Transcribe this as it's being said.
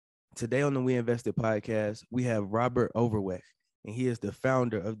today on the We Invested podcast, we have Robert Overweg, and he is the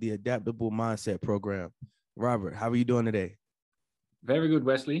founder of the Adaptable Mindset program. Robert, how are you doing today? Very good,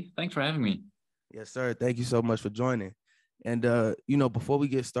 Wesley. Thanks for having me. Yes, sir. Thank you so much for joining. And, before we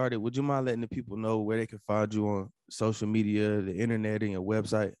get started, would you mind letting the people know where they can find you on social media, the internet, and your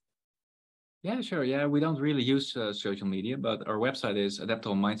website? Yeah, sure. Yeah, we don't really use social media, but our website is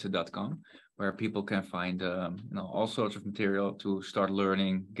adaptablemindset.com, where people can find all sorts of material to start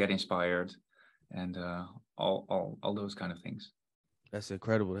learning, get inspired, and all those kind of things. That's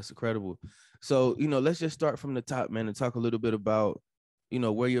incredible. That's incredible. So, let's just start from the top, man, and talk a little bit about,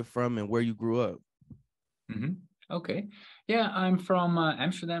 where you're from and where you grew up. Mm-hmm. Okay. Yeah, I'm from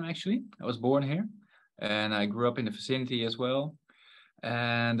Amsterdam, actually. I was born here, and I grew up in the vicinity as well.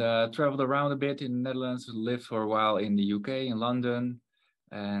 And traveled around a bit in the Netherlands, lived for a while in the UK, in London,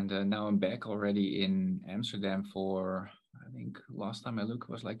 and now I'm back already in Amsterdam for, I think last time I looked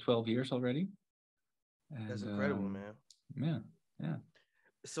was like 12 years already. That's And incredible, man. yeah, yeah.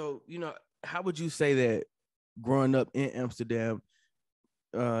 So, how would you say that growing up in Amsterdam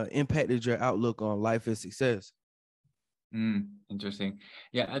impacted your outlook on life and success? Interesting.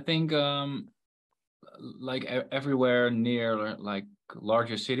 Yeah, I think like everywhere near like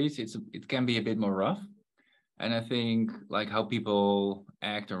larger cities, it can be a bit more rough. And I think like how people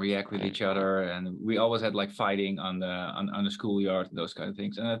act and react with each other, and we always had like fighting on the schoolyard, those kind of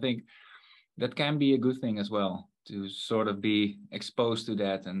things. And I think that can be a good thing as well, to sort of be exposed to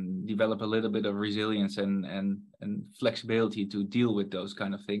that and develop a little bit of resilience and flexibility to deal with those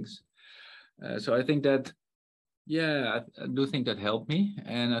kind of things. So I think that, yeah, I do think that helped me,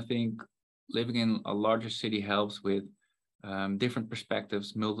 and I think living in a larger city helps with different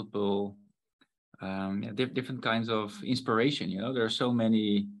perspectives, multiple different kinds of inspiration. There are so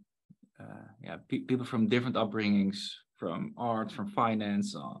many people from different upbringings, from art, from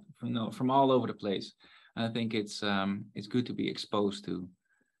finance, from all over the place. And I think it's good to be exposed to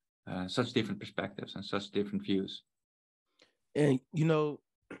such different perspectives and such different views. And you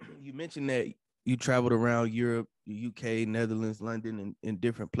mentioned that you traveled around Europe, the UK, Netherlands, London, and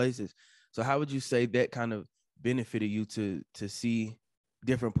different places. So how would you say that kind of benefited you to see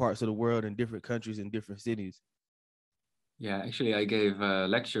different parts of the world and different countries and different cities? Yeah, actually, I gave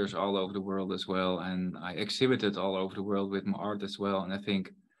lectures all over the world as well, and I exhibited all over the world with my art as well. And I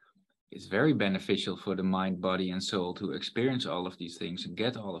think it's very beneficial for the mind, body, and soul to experience all of these things and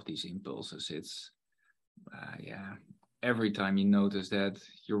get all of these impulses. It's every time you notice that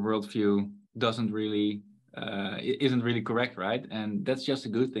your worldview doesn't really isn't really correct, right? And that's just a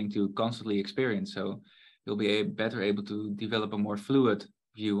good thing to constantly experience. So you'll be better able to develop a more fluid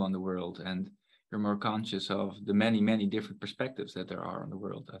view on the world, and you're more conscious of the many different perspectives that there are in the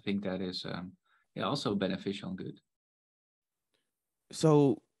world. I think that is also beneficial and good.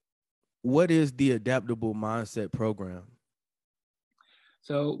 So what is the Adaptable Mindset program?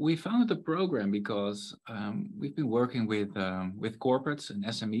 So we founded the program because we've been working with corporates and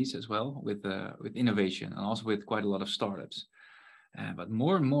SMEs as well, with innovation, and also with quite a lot of startups. But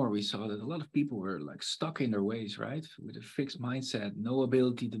more and more, we saw that a lot of people were like stuck in their ways, right? With a fixed mindset, no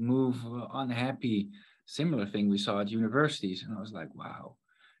ability to move, unhappy. Similar thing we saw at universities, and I was like, wow,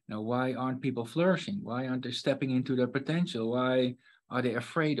 why aren't people flourishing? Why aren't they stepping into their potential? Why are they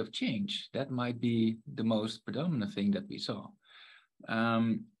afraid of change? That might be the most predominant thing that we saw.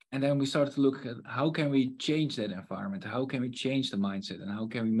 And then we started to look at how can we change that environment? How can we change the mindset? And how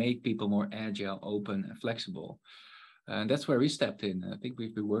can we make people more agile, open, and flexible? And that's where we stepped in. I think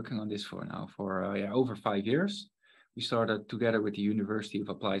we've been working on this for over 5 years. We started together with the University of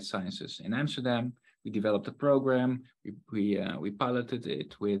Applied Sciences in Amsterdam. We developed a program. We piloted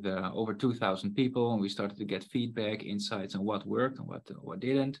it with over 2,000 people, and we started to get feedback, insights on what worked and what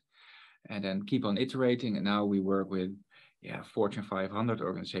didn't, and then keep on iterating. And now we work with Fortune 500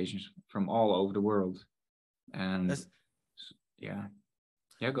 organizations from all over the world. And That's,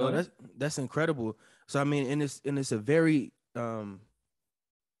 go no, ahead. that's incredible. So I mean, and it's a very I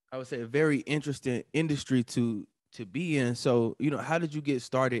would say a very interesting industry to be in. So, how did you get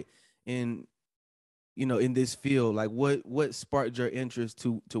started in in this field? Like what sparked your interest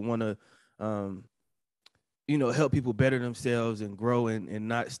to want to help people better themselves and grow and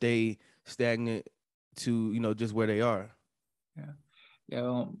not stay stagnant to just where they are?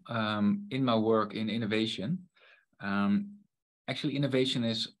 Well, in my work in innovation, actually innovation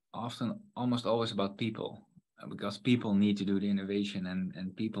is often almost always about people, because people need to do the innovation,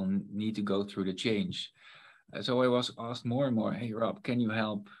 and people need to go through the change. So I was asked more and more, hey Rob, can you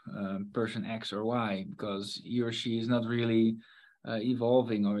help person X or Y, because he or she is not really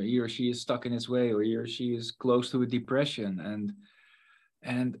evolving, or he or she is stuck in his way, or he or she is close to a depression. And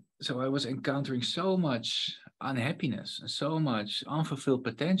And so I was encountering so much unhappiness and so much unfulfilled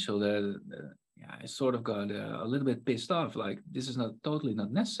potential that yeah, I sort of got a little bit pissed off. Like, this is not totally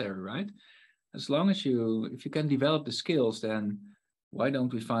not necessary, right? As long as if you can develop the skills, then why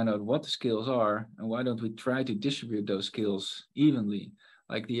don't we find out what the skills are, and why don't we try to distribute those skills evenly?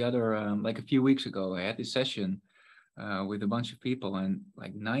 Like like a few weeks ago, I had this session with a bunch of people, and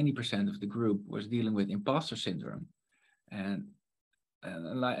like 90% of the group was dealing with imposter syndrome. And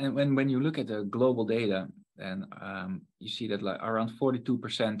and when you look at the global data, and you see that like around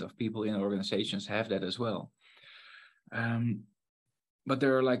 42% of people in organizations have that as well. Um, but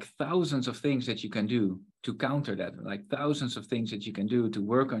there are like thousands of things that you can do to counter that, like thousands of things that you can do to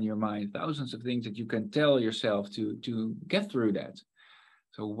work on your mind, thousands of things that you can tell yourself to get through that.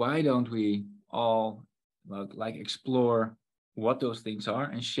 So why don't we all like explore what those things are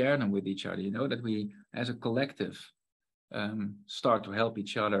and share them with each other? You know, that we as a collective start to help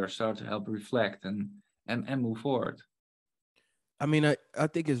each other, start to help reflect and move forward. I mean, I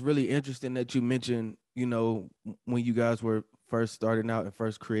think it's really interesting that you mentioned, when you guys were first starting out and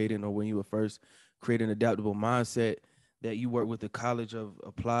first creating, or when you were first creating adaptable mindset, that you work with the College of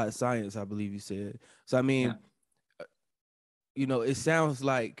Applied Science, I believe you said. So, I Yeah. mean, it sounds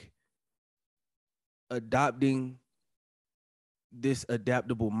like adopting this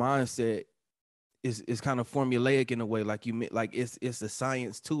adaptable mindset is kind of formulaic in a way, like like it's a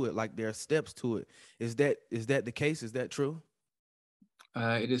science to it, like there are steps to it. Is that the case? Is that true?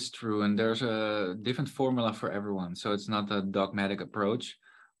 It is true, and there's a different formula for everyone. So it's not a dogmatic approach,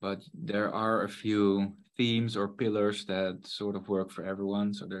 but there are a few themes or pillars that sort of work for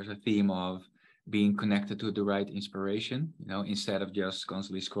everyone. So there's a theme of being connected to the right inspiration, instead of just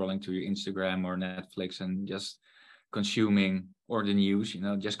constantly scrolling through your Instagram or Netflix and just consuming, or the news,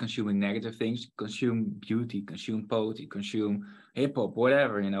 just consuming negative things. Consume beauty, consume poetry, consume hip hop,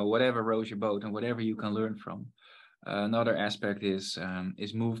 whatever, whatever rows your boat and whatever you can learn from. Another aspect is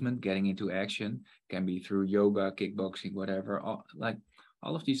movement, getting into action. Can be through yoga, kickboxing, whatever. All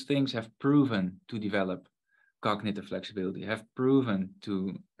of these things have proven to develop cognitive flexibility. Have proven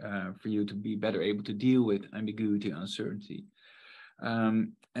to for you to be better able to deal with ambiguity, uncertainty,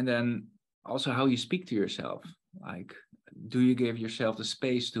 and then also how you speak to yourself. Like, do you give yourself the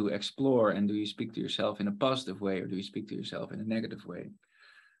space to explore, and do you speak to yourself in a positive way, or do you speak to yourself in a negative way?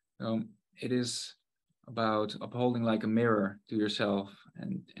 It is about upholding like a mirror to yourself,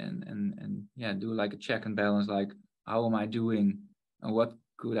 and yeah, do like a check and balance, like, how am I doing and what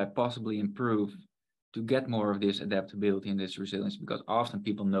could I possibly improve to get more of this adaptability and this resilience, because often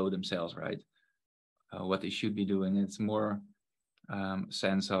people know themselves, right? What they should be doing. It's more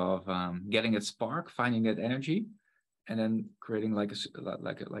sense of getting that spark, finding that energy, and then creating like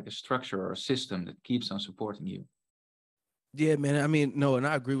a structure or a system that keeps on supporting you. Yeah, man. I mean, no, and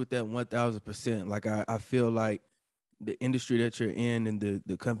I agree with that 1000%. Like I feel like the industry that you're in and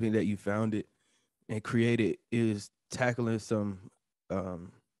the company that you founded and created is tackling some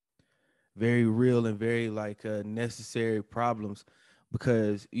um very real and very like necessary problems,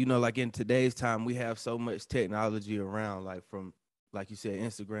 because like in today's time we have so much technology around, like from, like you said,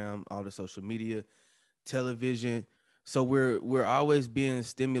 Instagram, all the social media, television. So we're always being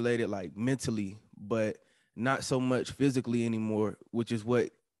stimulated, like mentally, but not so much physically anymore, which is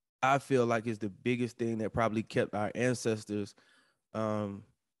what I feel like is the biggest thing that probably kept our ancestors um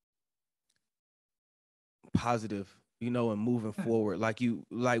positive, and moving Yeah. forward. Like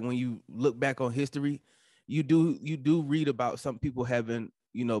when you look back on history, you do read about some people having,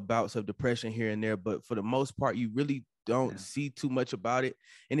 bouts of depression here and there, but for the most part, you really don't Yeah. see too much about it.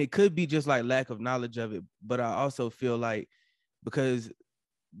 And it could be just like lack of knowledge of it. But I also feel like because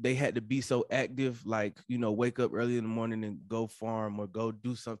they had to be so active, like, wake up early in the morning and go farm or go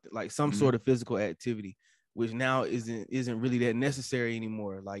do something like some sort of Hmm. physical activity, which now isn't really that necessary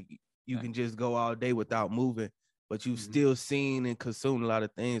anymore. Like you Yeah. can just go all day without moving, but you've Hmm. still seen and consumed a lot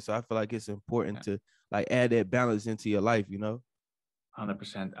of things. So I feel like it's important Yeah. to like add that balance into your life.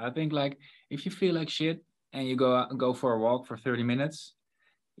 100%. I think like if you feel like shit and you go for a walk for 30 minutes,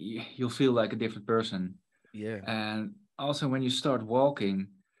 you'll feel like a different person. Yeah. And also when you start walking,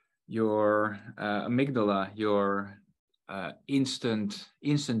 your amygdala, your instant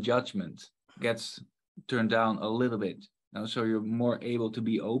judgment gets turned down a little bit. So you're more able to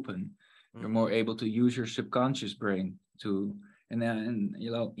be open. You're Mm-hmm. more able to use your subconscious brain to, and then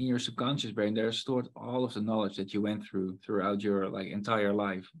in your subconscious brain there's stored all of the knowledge that you went through throughout your like entire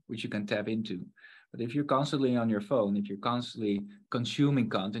life, which you can tap into. But if you're constantly on your phone, if you're constantly consuming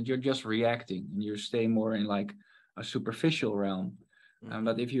content, you're just reacting and you're staying more in like a superficial realm. Mm-hmm.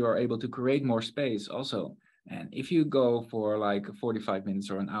 But if you are able to create more space, also, And if you go for like 45 minutes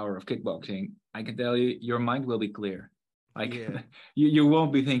or an hour of kickboxing, I can tell you, your mind will be clear. Like Yeah, you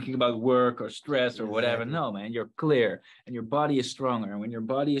won't be thinking about work or stress or whatever. exactly. No, man, you're clear and your body is stronger. And when your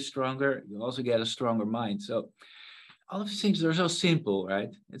body is stronger, you also get a stronger mind. So all of these things are so simple,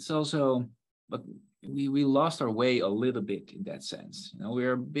 right? It's also, but we lost our way a little bit in that sense. You know,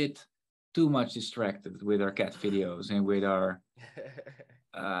 we're a bit too much distracted with our cat videos and with our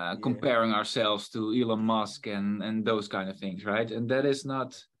Yeah. comparing ourselves to Elon Musk and those kind of things, right? And that is not,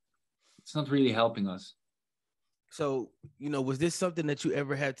 it's not really helping us. So, was this something that you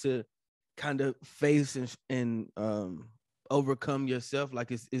ever had to kind of face and overcome yourself?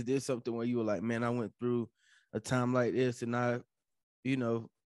 Like, is this something where you were like, man, I went through a time like this and I, you know,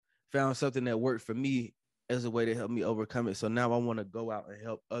 found something that worked for me as a way to help me overcome it. So now I want to go out and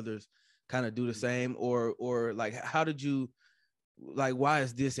help others kind of do the same, or like, how did you, like, why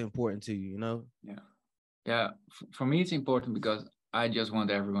is this important to you, Yeah. Yeah. For me, it's important because I just want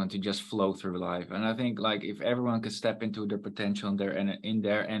everyone to just flow through life. And I think like if everyone could step into their potential and in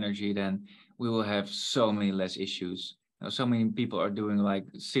their energy, then we will have so many less issues. You know, so many people are doing like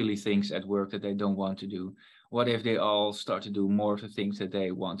silly things at work that they don't want to do. What if they all start to do more of the things that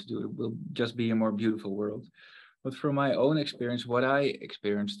they want to do? It will just be a more beautiful world. But from my own experience, what I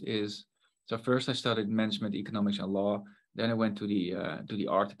experienced is, so first I studied management, economics, and law. Then I went to the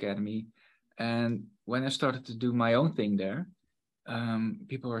art academy, and when I started to do my own thing there,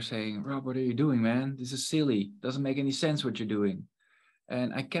 people were saying, "Rob, what are you doing, man? This is silly. Doesn't make any sense what you're doing."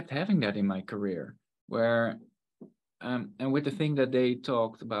 And I kept having that in my career, where and with the thing that they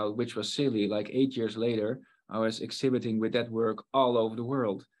talked about, which was silly, like 8 years later, I was exhibiting with that work all over the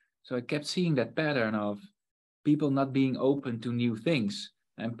world. So I kept seeing that pattern of people not being open to new things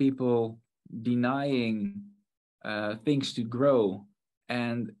and people denying things to grow.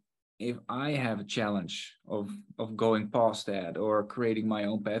 And if I have a challenge of going past that or creating my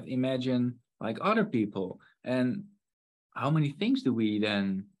own path, imagine like other people. And how many things do we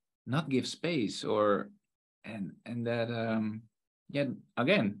then not give space or and that yeah,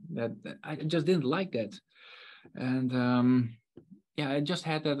 again, that I just didn't like that. And yeah, I just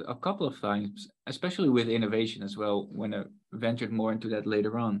had that a couple of times, especially with innovation as well. When I ventured more into that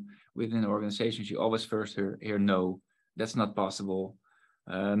later on within organizations, you always first hear no, that's not possible.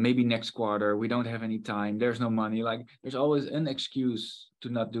 Maybe next quarter, we don't have any time, there's no money. Like there's always an excuse to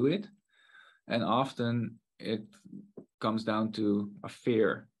not do it. And often it comes down to a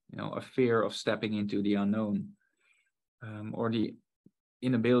fear, you know, a fear of stepping into the unknown, or the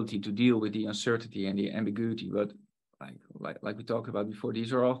inability to deal with the uncertainty and the ambiguity. But like we talked about before,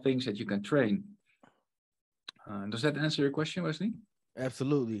 these are all things that you can train. Does that answer your question, Wesley?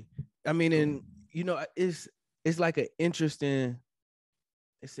 Absolutely. I mean, Cool. and it's like an interesting,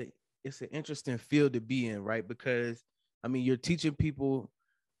 it's a it's an interesting field to be in, right? Because I mean, you're teaching people,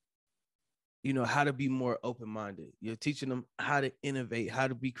 how to be more open-minded. You're teaching them how to innovate, how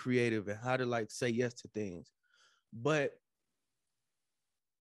to be creative, and how to like say yes to things. But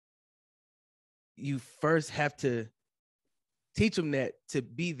you first have to teach them that to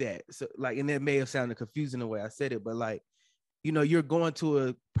be that. So like, and that may have sounded confusing the way I said it, but like, you're going to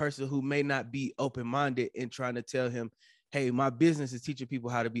a person who may not be open-minded and trying to tell him, hey, my business is teaching people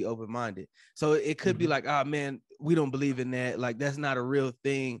how to be open-minded. So it could be Mm-hmm. like, oh man, we don't believe in that. Like, that's not a real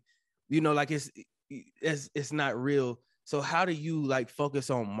thing. Like it's not real. So how do you like focus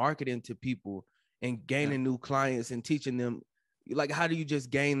on marketing to people and Yeah. gaining new clients and teaching them? Like, how do you just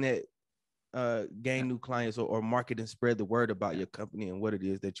gain Yeah. new clients, or market and spread the word about Yeah. your company and what it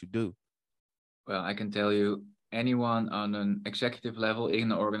is that you do? Well, I can tell you, anyone on an executive level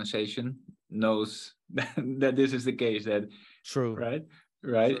in an organization knows that this is the case. That True. right,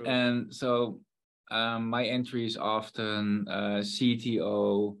 right, True. and so my entry is often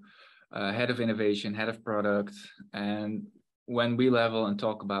CTO, head of innovation, head of product, and when we level and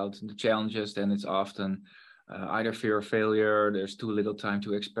talk about the challenges, then it's often either fear of failure, there's too little time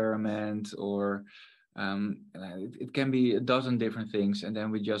to experiment, or it can be a dozen different things, and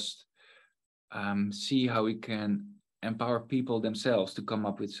then we just see how we can empower people themselves to come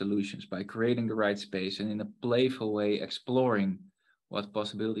up with solutions by creating the right space and in a playful way exploring what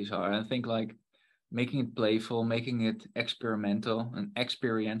possibilities are. And I think like making it playful, making it experimental and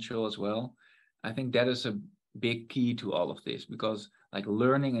experiential as well. I think that is a big key to all of this, because like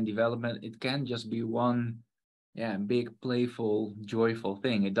learning and development, it can just be one, yeah, big playful, joyful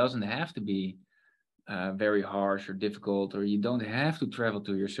thing. It doesn't have to be very harsh or difficult, or you don't have to travel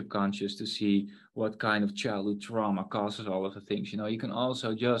to your subconscious to see what kind of childhood trauma causes all of the things. You know, you can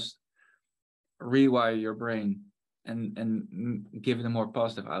also just rewire your brain and give it a more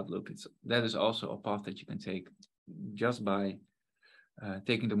positive outlook. That is also a path that you can take just by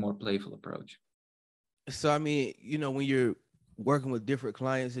taking the more playful approach. So I mean, when you're working with different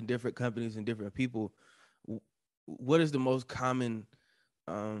clients and different companies and different people, what is the most common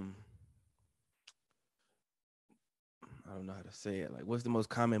um I don't know how to say it. Like, what's the most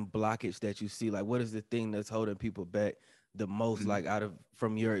common blockage that you see? Like, what is the thing that's holding people back the most, Mm. like out of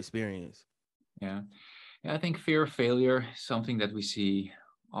from your experience? Yeah. Yeah, I think fear of failure is something that we see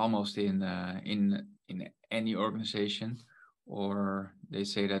almost in any organization, or they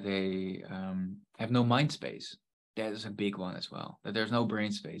say that they have no mind space. That is a big one as well. That there's no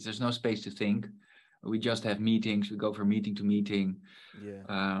brain space. There's no space to think. We just have meetings. We go from meeting to meeting,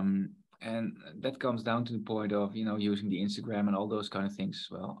 Yeah. and that comes down to the point of using the Instagram and all those kind of things as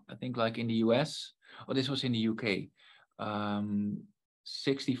well. I think like in the US, or this was in the UK.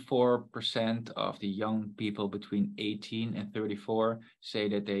 64% of the young people between 18 and 34 say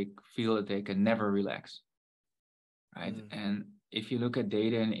that they feel that they can never relax, right? Mm. And if you look at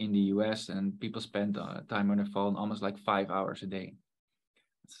data in the US, and people spend time on their phone almost like 5 hours a day.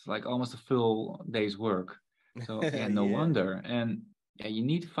 It's like almost a full day's work. So yeah, no Yeah. wonder. And yeah, you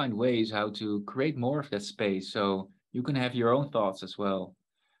need to find ways how to create more of that space so you can have your own thoughts as well,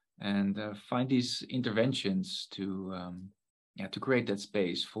 and find these interventions to create that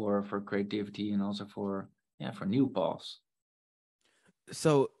space for creativity, and also for new paths.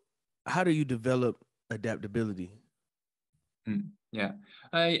 So, how do you develop adaptability? Yeah,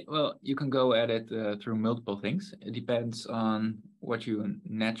 you can go at it through multiple things. It depends on what you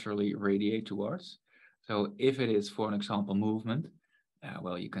naturally radiate towards. So if it is, for an example, movement,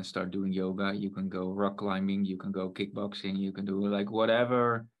 you can start doing yoga, you can go rock climbing, you can go kickboxing, you can do like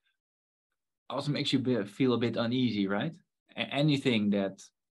whatever also makes you feel a bit uneasy, right? Anything that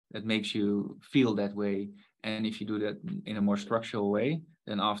makes you feel that way, and if you do that in a more structural way,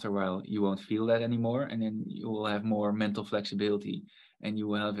 then after a while you won't feel that anymore, and then you will have more mental flexibility, and you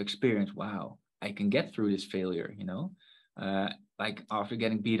will have experience. Wow, I can get through this failure. Uh, like after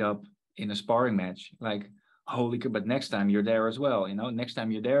getting beat up in a sparring match, like holy, but next time you're there as well. Next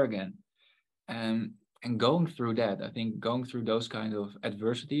time you're there again. Um, and going through that, I think going through those kind of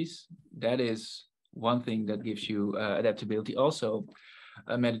adversities, that is one thing that gives you adaptability. Also,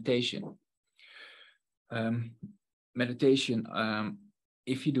 meditation. Um, meditation,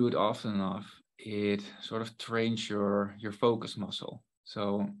 if you do it often enough, it sort of trains your focus muscle.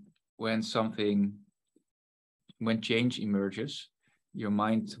 So when something when change emerges, your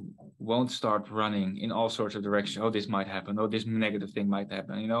mind won't start running in all sorts of directions. Oh, this might happen. Oh, this negative thing might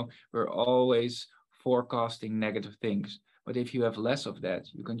happen. We're always forecasting negative things. But if you have less of that,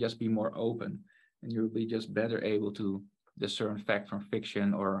 you can just be more open, and you'll be just better able to discern fact from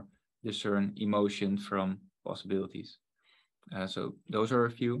fiction, or discern emotion from possibilities. So those are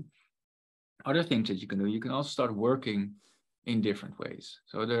a few other things that you can do. You can also start working in different ways.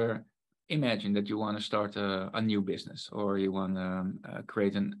 So imagine that you want to start a new business, or you want to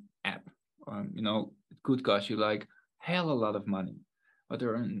create an app. It could cost you like hell a lot of money, but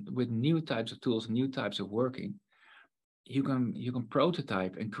with new types of tools, new types of working, you can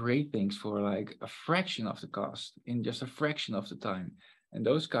prototype and create things for like a fraction of the cost in just a fraction of the time. And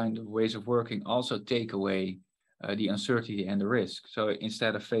those kind of ways of working also take away the uncertainty and the risk. So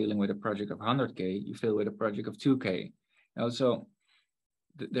instead of failing with a project of 100K, you fail with a project of 2K. So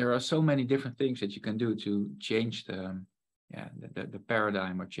there are so many different things that you can do to change the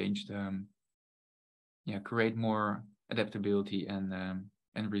paradigm, or change create more adaptability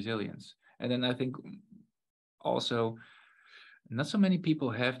and resilience. And then I think also, not so many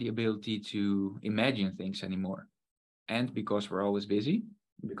people have the ability to imagine things anymore. And because we're always busy,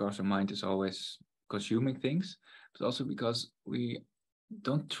 because our mind is always consuming things, but also because we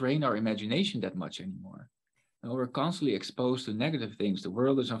don't train our imagination that much anymore. We're constantly exposed to negative things. The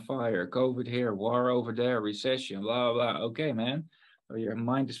world is on fire, COVID here, war over there, recession, blah, blah. Okay, man. So your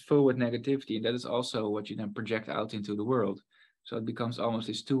mind is full with negativity, and that is also what you then project out into the world. So it becomes almost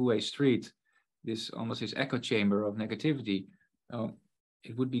this two-way street, this echo chamber of negativity. So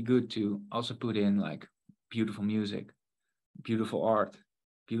it would be good to also put in like beautiful music, beautiful art,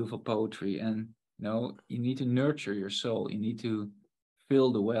 beautiful poetry, and you need to nurture your soul. You need to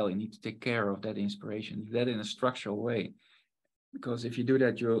fill the well. You need to take care of that inspiration, do that in a structural way. Because if you do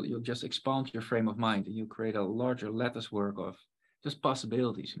that, you'll just expand your frame of mind, and you create a larger lattice work of just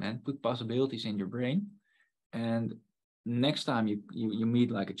possibilities, man. Put possibilities in your brain, and next time you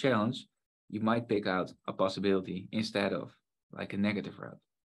meet like a challenge, you might pick out a possibility instead of like a negative route.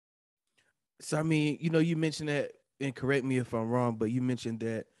 So I mean, you mentioned that, and correct me if I'm wrong, but you mentioned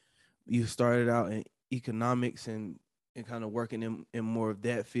that you started out economics and kind of working in more of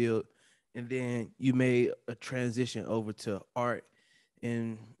that field, and then you made a transition over to art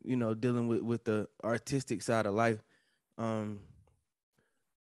and dealing with the artistic side of life. Um,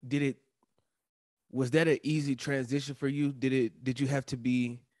 did it was that an easy transition for you? Did you have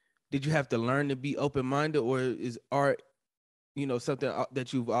to learn to be open minded, or is art something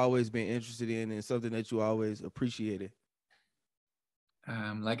that you've always been interested in and something that you always appreciated?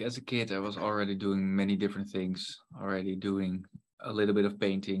 Like as a kid, I was already doing many different things, already doing a little bit of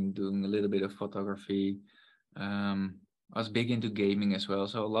painting, doing a little bit of photography. Um, I was big into gaming as well,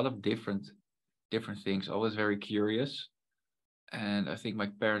 so a lot of different things. Always very curious, and I think my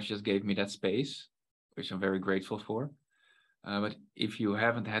parents just gave me that space, which I'm very grateful for. But if you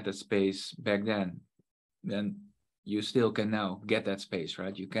haven't had that space back then you still can now get that space,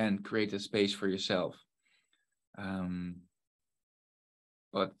 right? You can create a space for yourself. Um,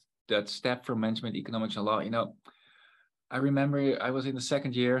 but that step from management, economics, and law, I remember I was in the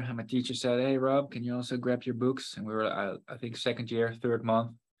second year and my teacher said, "Hey, Rob, can you also grab your books?" And we were, I think, second year, third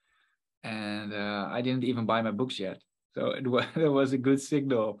month. And I didn't even buy my books yet. So it was a good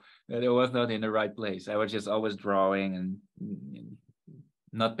signal that I was not in the right place. I was just always drawing and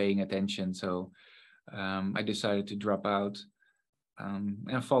not paying attention. So I decided to drop out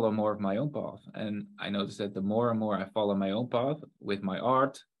and follow more of my own path. And I noticed that the more and more I follow my own path with my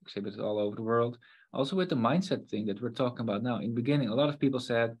art, exhibits all over the world, also with the mindset thing that we're talking about now. In the beginning, a lot of people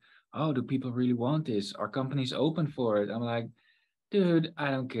said, "Oh, do people really want this? Are companies open for it?" I'm like, dude,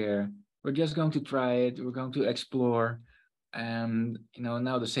 I don't care. We're just going to try it. We're going to explore. And,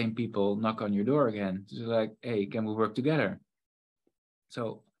 now the same people knock on your door again. It's like, hey, can we work together?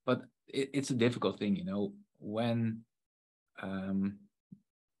 So, but it's a difficult thing, when um,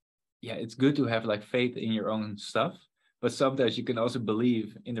 yeah, it's good to have like faith in your own stuff, but sometimes you can also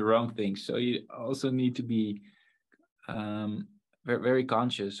believe in the wrong things. So you also need to be very, very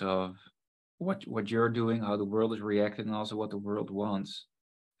conscious of what you're doing, how the world is reacting, and also what the world wants.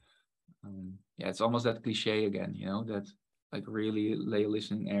 Yeah, it's almost that cliche again, that like really lay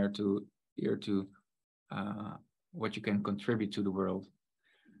listening ear to uh, what you can contribute to the world,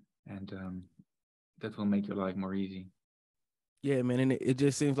 and that will make your life more easy. Yeah, man, and it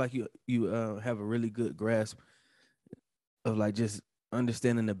just seems like you have a really good grasp of like just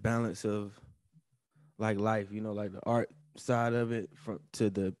understanding the balance of like life, like the art side of it from to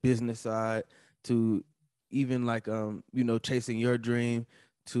the business side to even like chasing your dream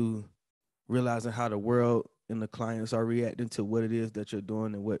to realizing how the world and the clients are reacting to what it is that you're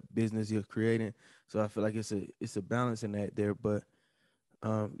doing and what business you're creating. So I feel like it's a balance in that there. But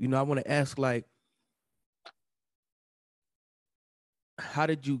I want to ask like, how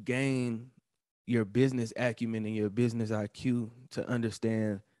did you gain your business acumen and your business IQ to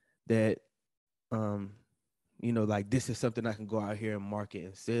understand that um like this is something I can go out here and market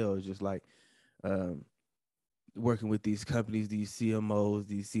and sell? It's just like um working with these companies, these CMOs,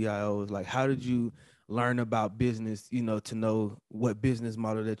 these CIOs. Like, how did you learn about business, to know what business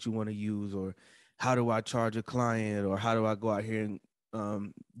model that you want to use, or how do I charge a client, or how do I go out here and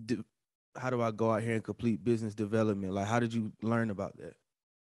um do, how do I go out here and complete business development? Like, how did you learn about that?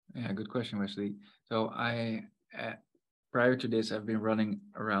 Yeah, good question, Wesley. So uh, prior to this, I've been running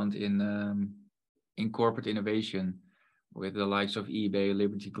around in corporate innovation with the likes of eBay,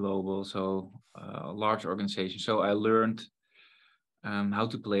 Liberty Global, so large organizations. So I learned how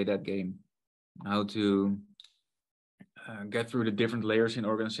to play that game, how to get through the different layers in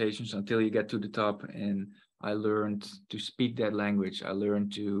organizations until you get to the top. And I learned to speak that language. I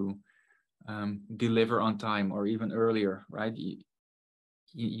learned to deliver on time or even earlier, right?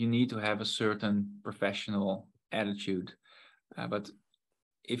 You need to have a certain professional attitude. But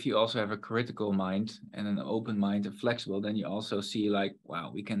if you also have a critical mind and an open mind and flexible, then you also see like,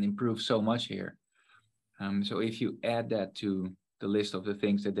 wow, we can improve so much here. So if you add that to the list of the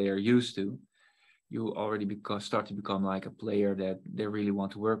things that they are used to, you already start to become like a player that they really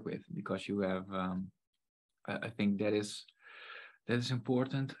want to work with because you have. I think that is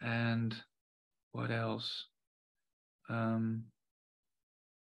important. And what else? Um,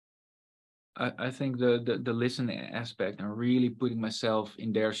 I think the listening aspect and really putting myself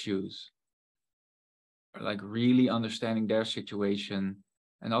in their shoes, like really understanding their situation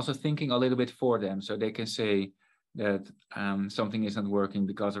and also thinking a little bit for them so they can say that something isn't working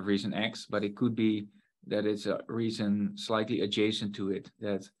because of reason X, but it could be that it's a reason slightly adjacent to it,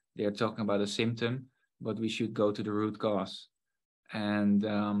 that they're talking about a symptom, but we should go to the root cause. And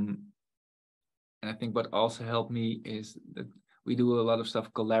and I think what also helped me is that we do a lot of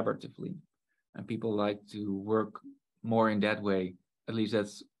stuff collaboratively, and people like to work more in that way. At least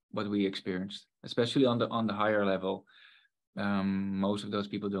that's what we experienced, especially on the higher level. Most of those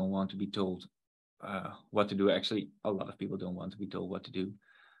people don't want to be told what to do. Actually, a lot of people don't want to be told what to do.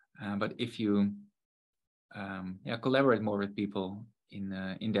 But if you collaborate more with people in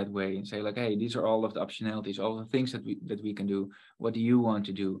that way and say like, hey, these are all of the optionalities, all the things that we can do. What do you want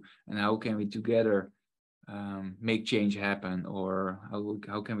to do, and how can we together make change happen, or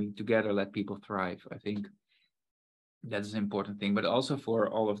how can we together let people thrive? I think that's an important thing, but also for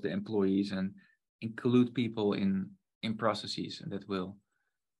all of the employees, and include people in processes that will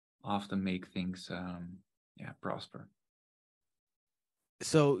often make things prosper.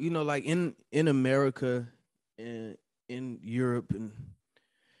 So, like in America and in Europe, and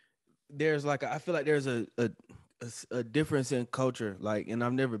there's like I feel like there's a difference in culture. Like, and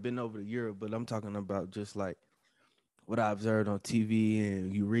I've never been over to Europe, but I'm talking about just like what I observed on TV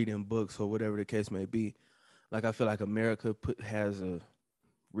and you read in books or whatever the case may be. Like, I feel like America has a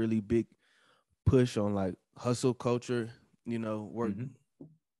really big push on like hustle culture, work Hmm.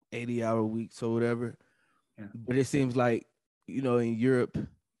 80-hour weeks or whatever. Yeah. But it seems like, in Europe,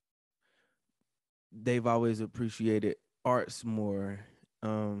 they've always appreciated arts more,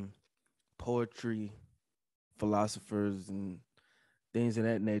 um, poetry, philosophers, and things of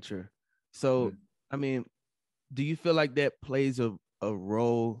that nature. So, Mm. I mean, do you feel like that plays a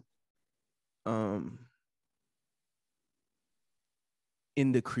role um,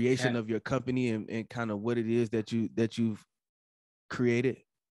 in the creation Yeah. of your company and kind of what it is that you've created?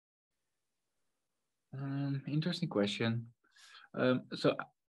 Interesting question. So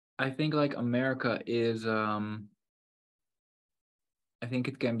I think like America is I think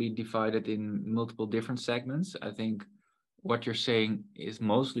it can be divided in multiple different segments. I think what you're saying is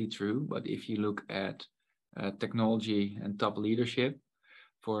mostly true, but if you look at technology and top leadership,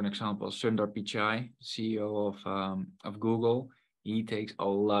 for an example, Sundar Pichai, CEO of Google, he takes a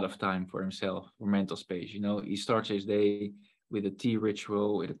lot of time for himself, for mental space. You know, he starts his day with a tea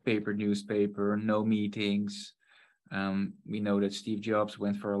ritual, with a paper newspaper, no meetings. We know that Steve Jobs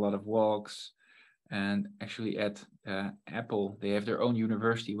went for a lot of walks. And actually, at Apple, they have their own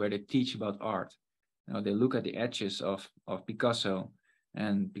university where they teach about art. You know, they look at the etches of Picasso,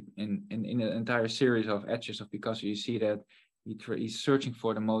 and in an entire series of etches of Picasso, you see that he's searching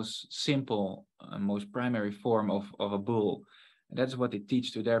for the most simple, most primary form of a bull. And that's what they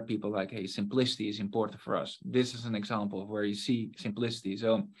teach to their people. Like, hey, simplicity is important for us. This is an example of where you see simplicity.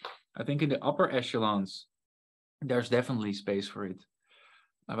 So, I think in the upper echelons, there's definitely space for it.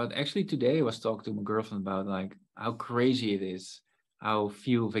 But actually, today I was talking to my girlfriend about like how crazy it is, how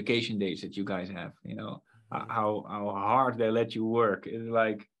few vacation days that you guys have. You know, Mhm. how hard they let you work. It's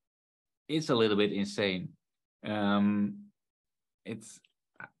like it's a little bit insane. Um, it's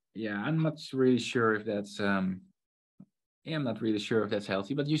yeah, I'm not really sure if that's I'm not really sure if that's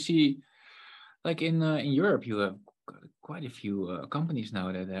healthy. But you see, like in Europe, you have quite a few companies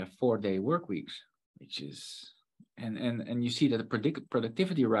now that have 4-day work weeks, which is and you see that the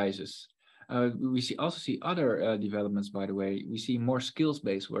productivity rises. We also see other developments. By the way, we see more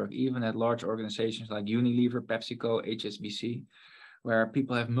skills-based work, even at large organizations like Unilever, PepsiCo, HSBC, where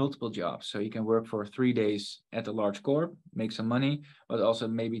people have multiple jobs. So you can work for 3 days at a large corp, make some money, but also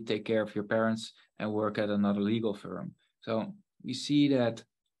maybe take care of your parents and work at another legal firm. So we see that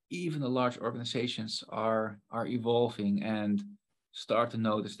even the large organizations are evolving and start to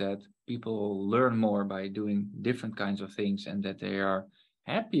notice that people learn more by doing different kinds of things, and that they are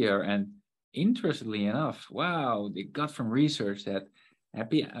happier. And interestingly enough, wow, they got from research that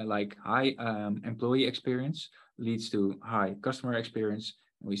happy like high employee experience leads to high customer experience.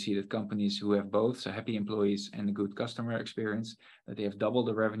 And we see that companies who have both, so happy employees and a good customer experience, that they have double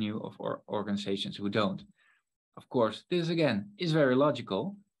the revenue of organizations who don't. Of course, this again is very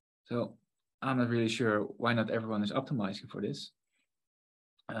logical. So I'm not really sure why not everyone is optimizing for this.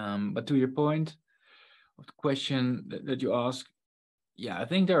 But to your point of the question that you ask, yeah, I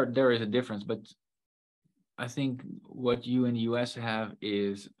think there is a difference, but I think what you in the US have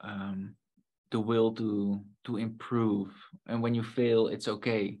is the will to improve, and when you fail, it's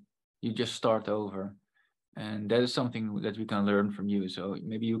okay. You just start over, and that is something that we can learn from you. So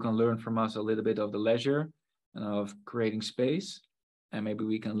maybe you can learn from us a little bit of the leisure and of creating space, and maybe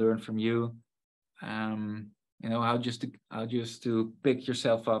we can learn from you, um, how just to pick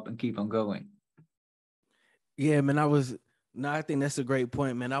yourself up and keep on going. Yeah, man. No, I think that's a great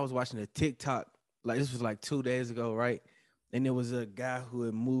point, man. I was watching a TikTok, like this was like 2 days ago, right? And there was a guy who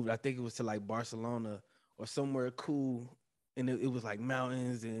had moved. I think it was to like Barcelona or somewhere cool, and it was like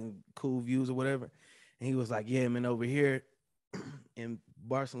mountains and cool views or whatever. And he was like, "Yeah, man, over here in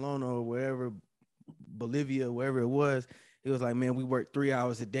Barcelona or wherever, Bolivia, wherever it was." He was like, man, we worked 3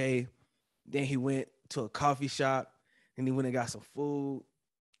 hours a day. Then he went to a coffee shop and he went and got some food.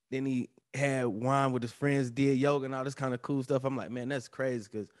 Then he had wine with his friends, did yoga and all this kind of cool stuff. I'm like, man, that's crazy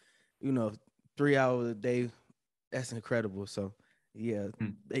because, you know, 3 hours a day, that's incredible. So, yeah,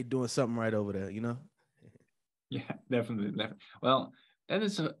 Hmm. they doing something right over there, you know? Yeah, definitely, definitely. Well, that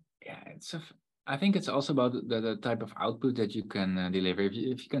is a yeah. I think it's also about the type of output that you can deliver.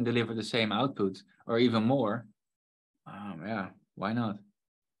 If you can deliver the same output or even more, yeah, why not?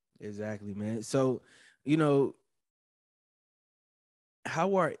 Exactly, man. So, you know,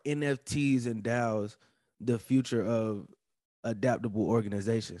 how are NFTs and DAOs the future of adaptable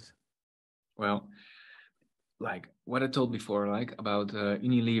organizations? Well, like what I told before, like about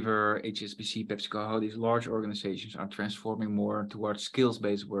Unilever, HSBC, PepsiCo, how these large organizations are transforming more towards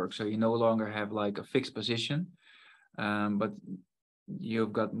skills-based work. So you no longer have like a fixed position, but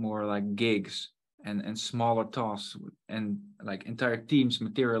you've got more like gigs and smaller tasks, and like entire teams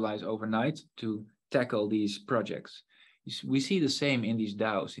materialize overnight to tackle these projects. We see the same in these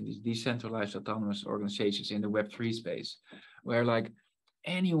DAOs, in these decentralized autonomous organizations in the Web3 space, where like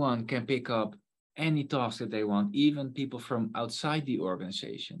anyone can pick up any task that they want, even people from outside the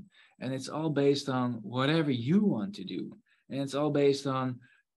organization. And it's all based on whatever you want to do. And it's all based on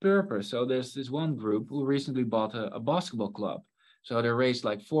purpose. So there's this one group who recently bought a basketball club. So they raised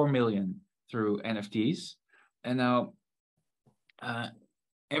like 4 million through NFTs. And now uh,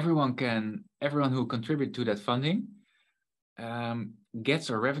 everyone who contributed to that funding gets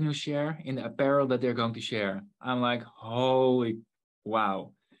a revenue share in the apparel that they're going to share. I'm like, holy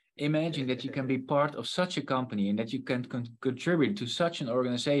wow. Imagine that you can be part of such a company and that you can contribute to such an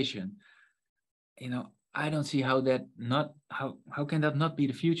organization. I don't see how can that not be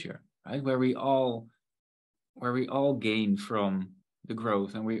the future, right? Where we all gain from the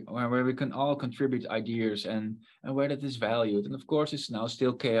growth, and where we can all contribute ideas, and where that is valued. And of course, it's now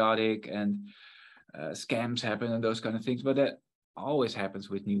still chaotic, and scams happen and those kind of things, but that always happens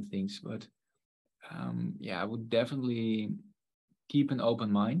with new things. But yeah, I would definitely keep an open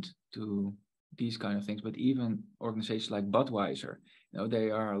mind to these kind of things. But even organizations like Budweiser,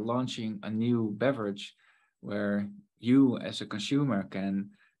 they are launching a new beverage where you as a consumer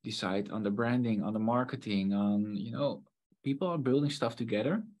can decide on the branding, on the marketing, on people are building stuff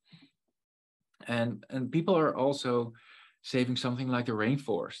together, and people are also saving something like the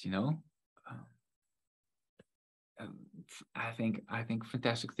rainforest. Uh, I think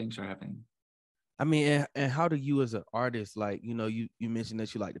fantastic things are happening. I mean, and how do you as an artist, like, you mentioned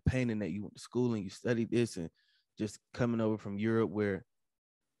that you like the painting, that you went to school and you studied this, and just coming over from Europe where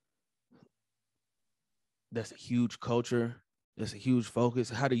that's a huge culture, that's a huge focus.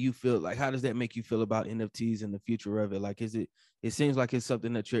 How do you feel? Like, how does that make you feel about NFTs and the future of it? Like, it seems like it's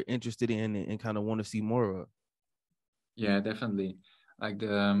something that you're interested in and kind of want to see more of. Yeah, definitely. Like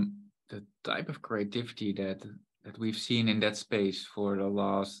the type of creativity that we've seen in that space for the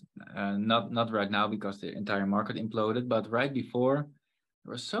last, not right now because the entire market imploded, but right before,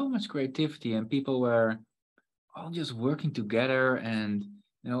 there was so much creativity and people were all just working together. And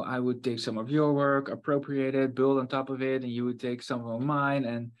I would take some of your work, appropriate it, build on top of it, and you would take some of mine,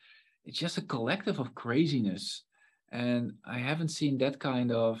 and it's just a collective of craziness. And I haven't seen that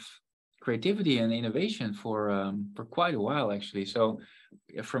kind of creativity and innovation for quite a while, actually. So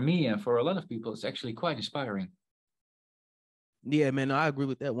yeah, for me and for a lot of people, it's actually quite inspiring. Yeah, man, no, I agree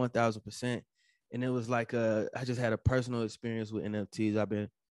with that 1000%. And it was like I just had a personal experience with NFTs. I've been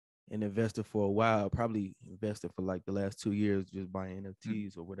an investor for a while, probably invested for like the last 2 years, just buying Mm.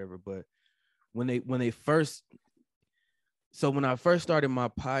 NFTs or whatever. But when they first, so when I first started my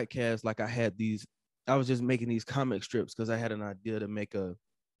podcast, like I was just making these comic strips because I had an idea to make a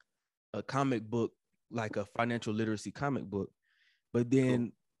comic book, like a financial literacy comic book. But Cool.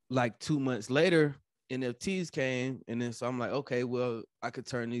 then like 2 months later, NFTs came, and then so I'm like, okay, well, I could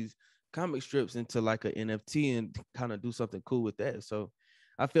turn these comic strips into like an NFT and kind of do something cool with that. So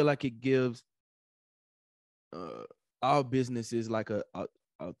I feel like it gives uh, all businesses like a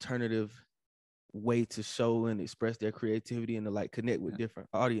alternative way to show and express their creativity and to like connect with Yeah, different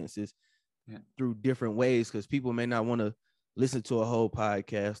audiences yeah, through different ways, because people may not want to listen to a whole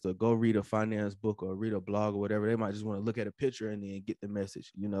podcast or go read a finance book or read a blog or whatever. They might just want to look at a picture and then get the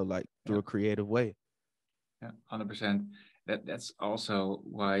message, like through yeah, a creative way. yeah, 100%. That's also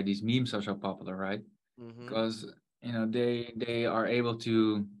why these memes are so popular, right? Mm-hmm. Because they are able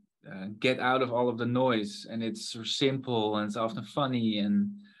to get out of all of the noise, and it's so simple and it's often funny.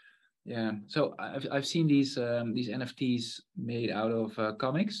 And yeah, so I've seen these NFTs made out of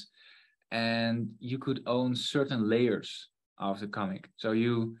comics, and you could own certain layers of the comic. So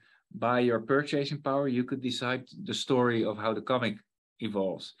you by your purchasing power, you could decide the story of how the comic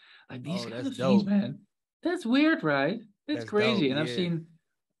evolves. Like these Oh, kind that's of things, dope. man. That's weird, right? That's That's dope. crazy. And I've Yeah. seen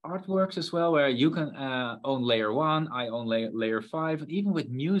artworks as well where you can own layer one, I own layer five, and even with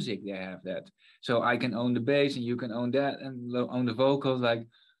music they have that. So I can own the bass and you can own that and own the vocals. Like,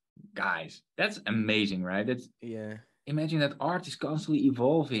 guys, that's amazing, right? That's Yeah. imagine that art is constantly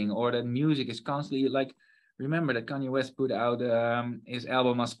evolving or that music is constantly like. Remember that Kanye West put out his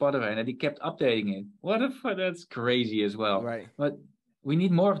album on Spotify and that he kept updating it. What a that's crazy as well. Right. But we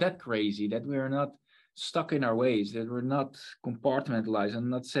need more of that crazy, that we're not stuck in our ways, that we're not compartmentalized and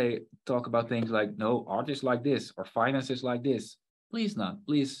not say talk about things like no, art is like this or finance is like this. Please not.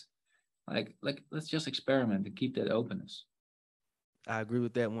 Please like let's just experiment and keep that openness. I agree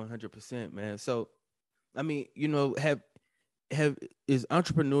with that 100%, man. So, I mean, you know, have is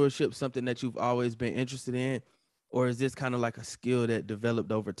entrepreneurship something that you've always been interested in, or is this kind of like a skill that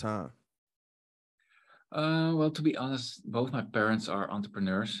developed over time? Well, to be honest, both my parents are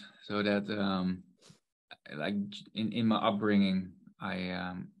entrepreneurs, so that like in my upbringing,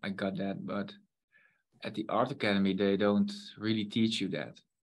 I got that. But at the art academy, they don't really teach you that.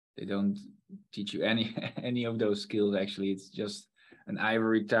 They don't teach you any any of those skills. Actually, it's just an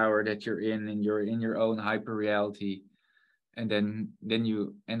ivory tower that you're in, and you're in your own hyper reality, and then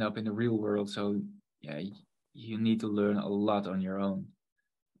you end up in the real world. So yeah, you need to learn a lot on your own,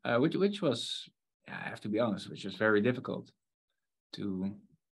 which was, yeah, I have to be honest, which was very difficult to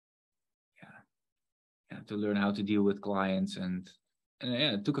yeah, to learn how to deal with clients and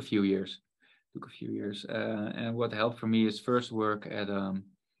yeah, it took a few years. And what helped for me is first work at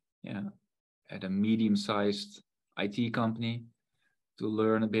yeah at a medium-sized IT company to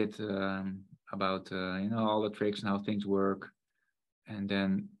learn a bit about all the tricks and how things work, and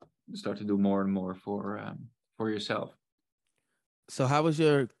then start to do more and more for yourself. So, how was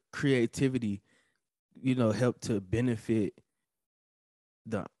your creativity, you know, help to benefit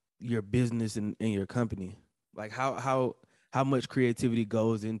the your business and your company? Like how much creativity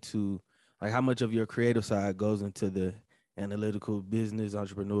goes into, like how much of your creative side goes into the analytical business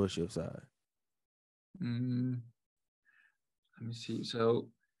entrepreneurship side? Mm, Let me see. So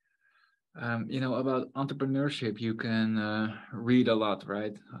about entrepreneurship, you can read a lot,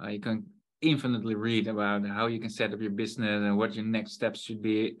 right? You can infinitely read about how you can set up your business and what your next steps should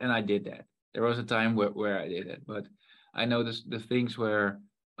be. And I did that. There was a time where I did it, but I noticed the things where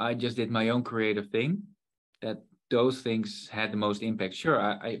I just did my own creative thing, that those things had the most impact. Sure,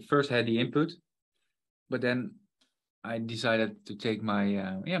 I first had the input, but then I decided to take my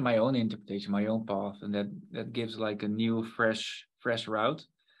own interpretation, my own path, and that gives like a new, fresh route,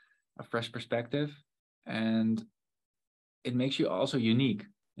 a fresh perspective, and it makes you also unique.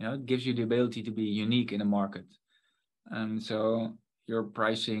 It gives you the ability to be unique in the market. So your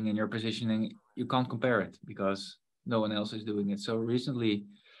pricing and your positioning, you can't compare it because no one else is doing it. So recently,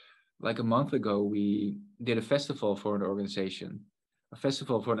 like a month ago, we did a festival for an organization, a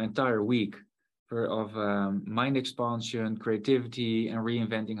festival for an entire week of mind expansion, creativity, and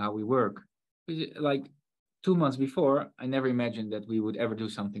reinventing how we work. Like 2 months before, I never imagined that we would ever do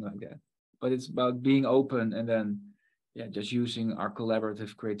something like that. But it's about being open and then, yeah, just using our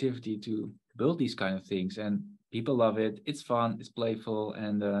collaborative creativity to build these kind of things. And people love it. It's fun, it's playful,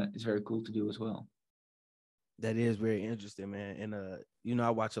 and it's very cool to do as well. That is very interesting, man. And you know,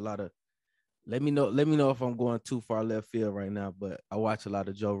 I watch a lot of, let me know if I'm going too far left field right now, but I watch a lot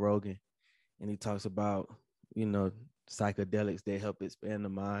of Joe Rogan, and he talks about, you know, psychedelics that help expand the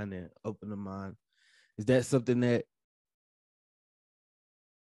mind and open the mind. Is that something that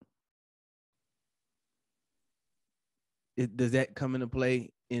does that come into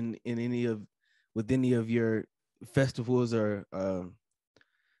play in any of with any of your festivals or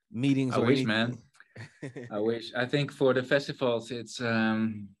meetings I or wish, man. anything? I wish. I think for the festivals, it's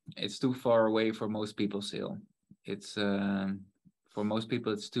too far away for most people still. It's for most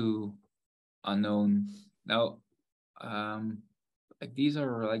people, it's too unknown. Now, um, like these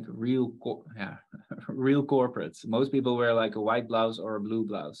are like yeah, real corporates. Most people wear like a white blouse or a blue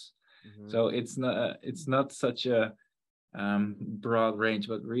blouse, Mm-hmm. so it's not such a broad range.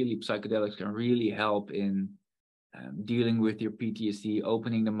 But really, psychedelics can really help in dealing with your PTSD,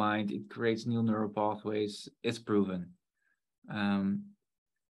 opening the mind. It creates new neural pathways. It's proven. Um,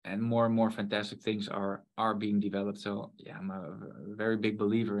 and more fantastic things are being developed. So yeah, I'm a very big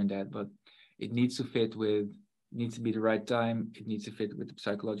believer in that. But it needs to fit with needs to be the right time. It needs to fit with the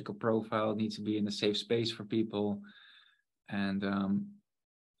psychological profile. It needs to be in a safe space for people. And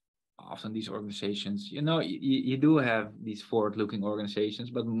often these organizations, you do have these forward-looking organizations,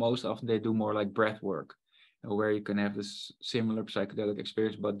 but most often they do more like breath work. where you can have this similar psychedelic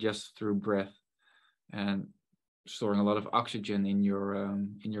experience, but just through breath and storing a lot of oxygen in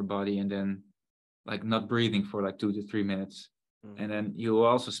your body, and then like not breathing for like 2 to 3 minutes, and then you will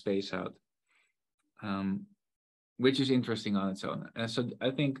also space out, which is interesting on its own. And so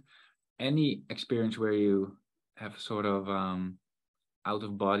I think any experience where you have sort of out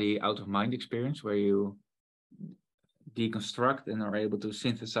of body, out of mind experience, where you deconstruct and are able to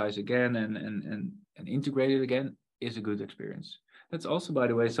synthesize again and integrate it again, is a good experience. That's also, by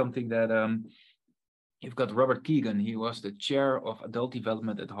the way, something that you've got Robert Keegan. He was the chair of adult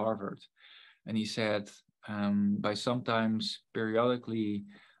development at Harvard. And he said, by sometimes periodically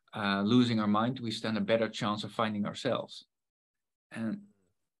losing our mind, we stand a better chance of finding ourselves. And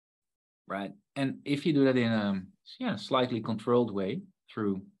right. And if you do that in a slightly controlled way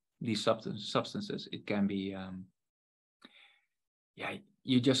through these substances, it can be,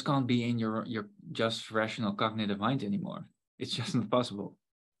 you just can't be in your just rational cognitive mind anymore. It's just not possible.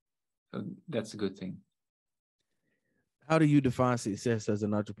 So that's a good thing. How do you define success as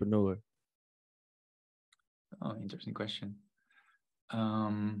an entrepreneur? Oh, interesting question.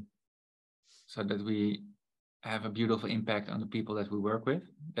 So that we have a beautiful impact on the people that we work with,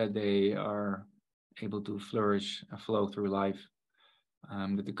 that they are able to flourish and flow through life,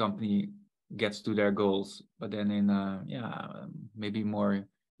 that the company gets to their goals, but then in a maybe more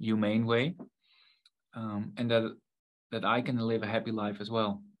humane way, and that I can live a happy life as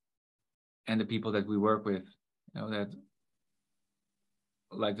well, and the people that we work with, that,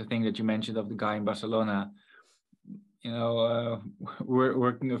 like the thing that you mentioned of the guy in Barcelona, we're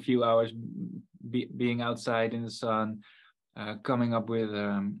working a few hours, being outside in the sun, coming up with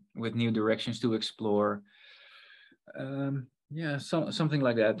new directions to explore. Something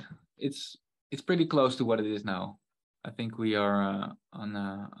like that. It's pretty close to what it is now. I think we are on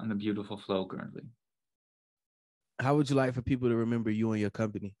a beautiful flow currently. How would you like for people to remember you and your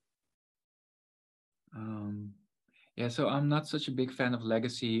company? So I'm not such a big fan of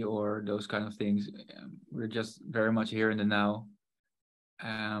legacy or those kind of things. We're just very much here in the now.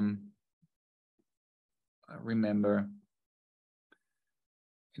 Remember,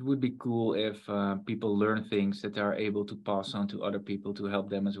 it would be cool if people learn things that are able to pass on to other people to help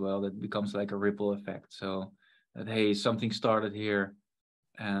them as well. That becomes like a ripple effect. So that, hey, something started here,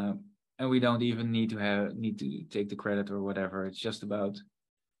 and we don't even need to take the credit or whatever. It's just about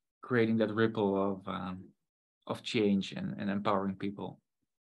creating that ripple of change and empowering people.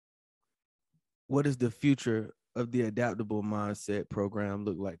 What does the future of the Adaptable Mindset program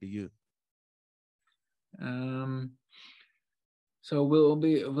look like to you? So we'll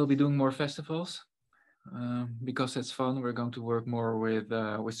be doing more festivals, because that's fun. We're going to work more with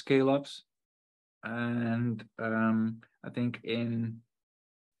scale ups, and I think in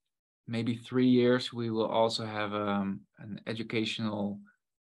maybe 3 years we will also have an educational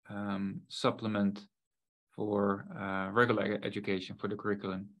supplement for regular education for the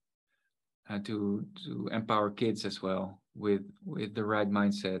curriculum, to empower kids as well with the right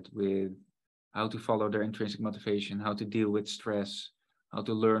mindset, with how to follow their intrinsic motivation, how to deal with stress, how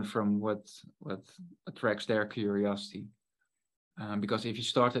to learn from what attracts their curiosity. Because if you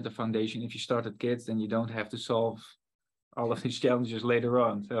start at the foundation, if you start at kids, then you don't have to solve all of these challenges later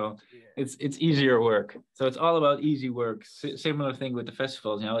on. So it's easier work. So it's all about easy work. Similar thing with the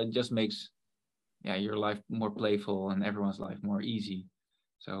festivals. It just makes your life more playful and everyone's life more easy.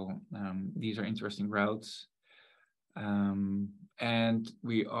 So these are interesting routes. And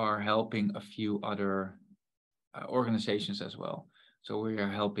we are helping a few other organizations as well. So we are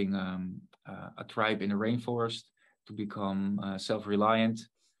helping a tribe in the rainforest to become self-reliant.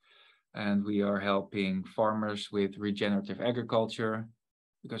 And we are helping farmers with regenerative agriculture,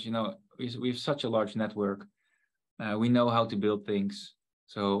 because, we have such a large network. We know how to build things.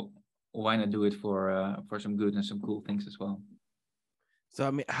 So why not do it for some good and some cool things as well?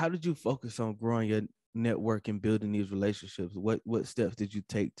 So, how did you focus on growing your network and building these relationships? What steps did you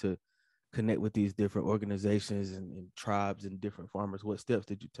take to connect with these different organizations and tribes and different farmers? What steps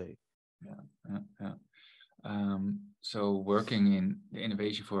did you take? So working in the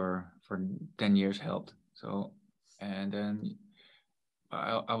innovation for 10 years helped. So, and then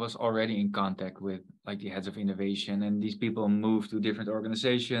I was already in contact with like the heads of innovation, and these people move to different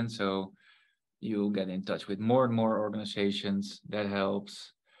organizations. So you'll get in touch with more and more organizations. That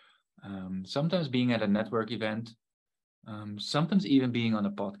helps. Sometimes being at a network event, sometimes even being on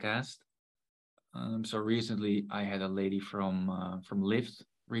a podcast. So recently I had a lady from Lyft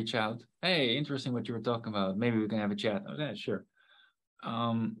reach out. Hey, interesting what you were talking about. Maybe we can have a chat. Oh, yeah, sure.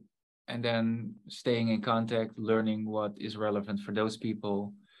 And then staying in contact, learning what is relevant for those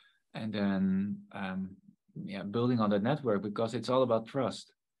people, and then building on that network, because it's all about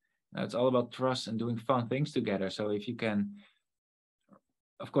trust. It's all about trust and doing fun things together. So if you can,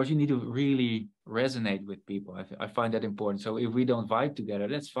 of course, you need to really resonate with people. I find that important. So if we don't vibe together,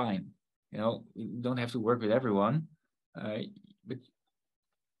 that's fine. You don't have to work with everyone. But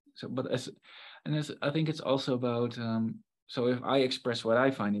as I think it's also about, so if I express what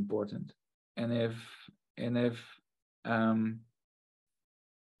I find important, and if um,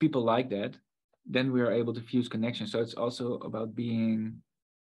 people like that, then we are able to fuse connections. So it's also about being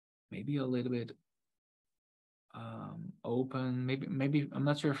maybe a little bit open. Maybe I'm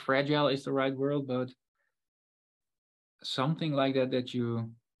not sure if fragile is the right word, but something like that, that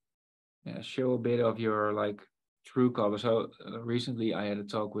you show a bit of your like true color. So recently I had a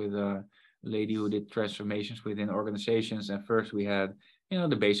talk with a lady who did transformations within organizations, and first we had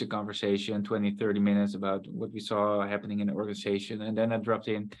the basic conversation, 20-30 minutes about what we saw happening in the organization, and then I dropped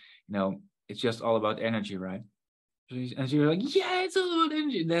in, it's just all about energy, right? And she was like, yeah, it's all about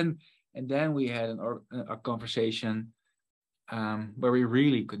energy. And then we had a conversation where we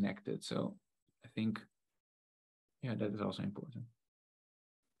really connected. So I think, that is also important.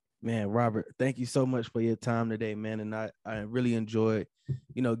 Man, Robert, thank you so much for your time today, man. And I really enjoyed,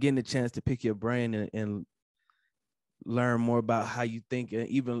 getting a chance to pick your brain and learn more about how you think, and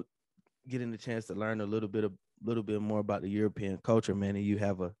even getting the chance to learn a little bit more about the European culture, man. And you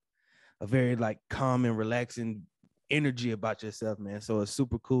have a very like calm and relaxing energy about yourself, man. So it's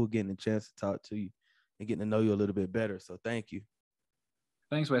super cool getting a chance to talk to you and getting to know you a little bit better. So thank you.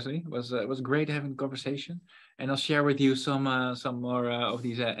 Thanks, Wesley. It was great having a conversation, and I'll share with you some more of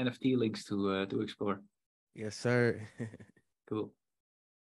these NFT links to explore. Yes, sir. Cool.